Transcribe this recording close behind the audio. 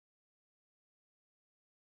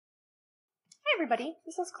Hi everybody,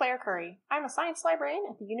 this is Claire Curry. I'm a science librarian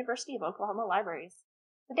at the University of Oklahoma Libraries.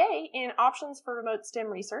 Today, in Options for Remote STEM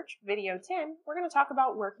Research, Video 10, we're going to talk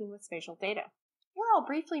about working with spatial data. Here I'll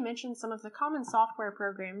briefly mention some of the common software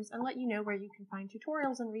programs and let you know where you can find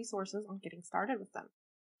tutorials and resources on getting started with them.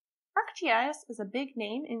 ArcGIS is a big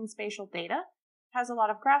name in spatial data. It has a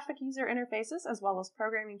lot of graphic user interfaces as well as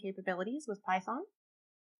programming capabilities with Python.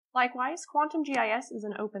 Likewise, Quantum GIS is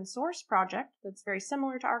an open source project that's very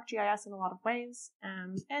similar to ArcGIS in a lot of ways,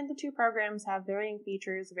 and the two programs have varying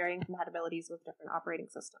features, varying compatibilities with different operating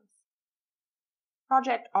systems.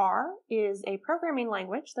 Project R is a programming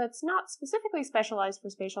language that's not specifically specialized for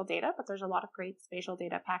spatial data, but there's a lot of great spatial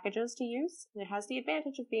data packages to use, and it has the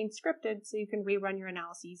advantage of being scripted so you can rerun your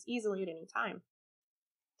analyses easily at any time.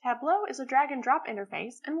 Tableau is a drag and drop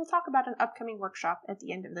interface, and we'll talk about an upcoming workshop at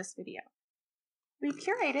the end of this video. We've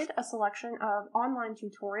curated a selection of online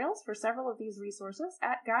tutorials for several of these resources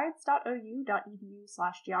at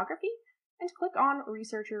guides.ou.edu/geography and click on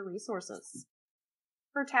Researcher Resources.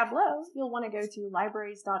 For Tableau, you'll want to go to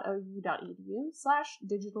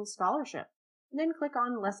libraries.ou.edu/digital scholarship and then click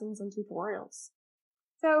on Lessons and Tutorials.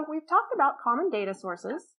 So we've talked about common data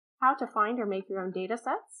sources, how to find or make your own data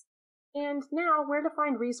sets, and now where to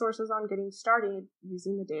find resources on getting started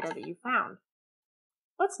using the data that you found.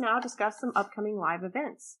 Let's now discuss some upcoming live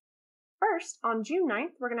events. First, on June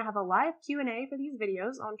 9th, we're going to have a live Q&A for these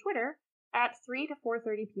videos on Twitter at 3 to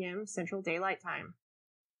 4:30 p.m. Central Daylight Time.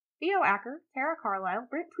 Theo Acker, Tara Carlisle,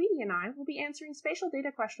 Brent Tweedy, and I will be answering spatial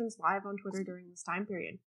data questions live on Twitter during this time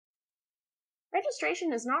period.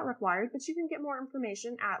 Registration is not required, but you can get more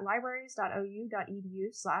information at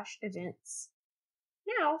libraries.ou.edu/events.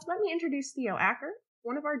 Now, let me introduce Theo Acker,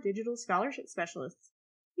 one of our digital scholarship specialists.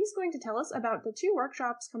 He's going to tell us about the two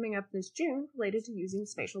workshops coming up this June related to using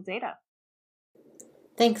spatial data.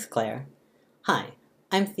 Thanks, Claire. Hi,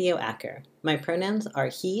 I'm Theo Acker. My pronouns are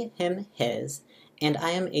he, him, his, and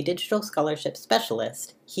I am a digital scholarship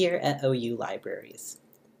specialist here at OU Libraries.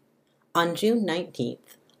 On June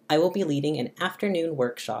 19th, I will be leading an afternoon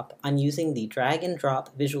workshop on using the drag and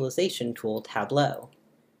drop visualization tool Tableau.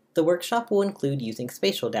 The workshop will include using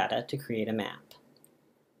spatial data to create a map.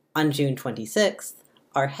 On June 26th,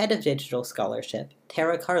 our head of digital scholarship,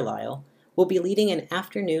 Tara Carlisle, will be leading an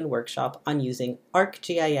afternoon workshop on using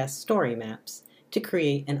ArcGIS story maps to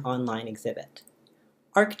create an online exhibit.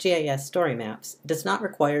 ArcGIS story maps does not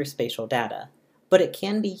require spatial data, but it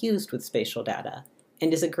can be used with spatial data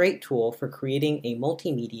and is a great tool for creating a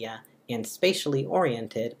multimedia and spatially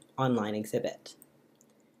oriented online exhibit.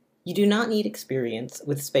 You do not need experience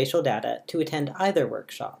with spatial data to attend either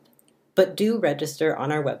workshop, but do register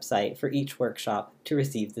on our website for each workshop to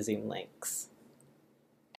receive the Zoom links.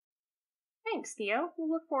 Thanks, Theo. We'll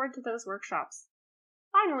look forward to those workshops.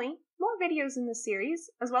 Finally, more videos in this series,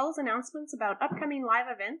 as well as announcements about upcoming live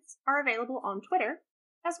events, are available on Twitter,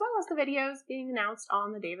 as well as the videos being announced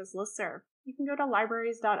on the Davis listserv. You can go to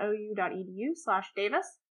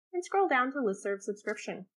libraries.ou.edu/Davis and scroll down to listserv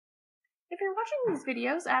subscription. If you're watching these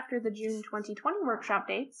videos after the June 2020 workshop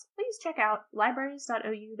dates, please check out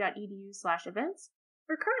libraries.ou.edu/events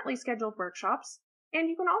for currently scheduled workshops, and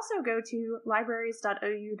you can also go to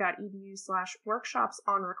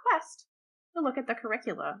libraries.ou.edu/workshops-on-request to look at the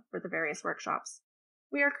curricula for the various workshops.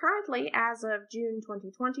 We are currently, as of June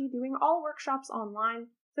 2020, doing all workshops online,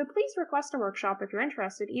 so please request a workshop if you're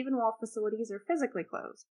interested, even while facilities are physically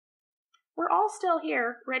closed. We're all still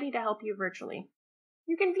here, ready to help you virtually.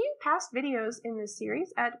 You can view past videos in this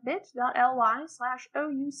series at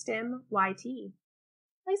bit.ly/OUSTEMYT.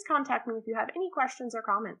 Please contact me if you have any questions or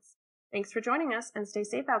comments. Thanks for joining us, and stay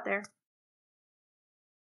safe out there.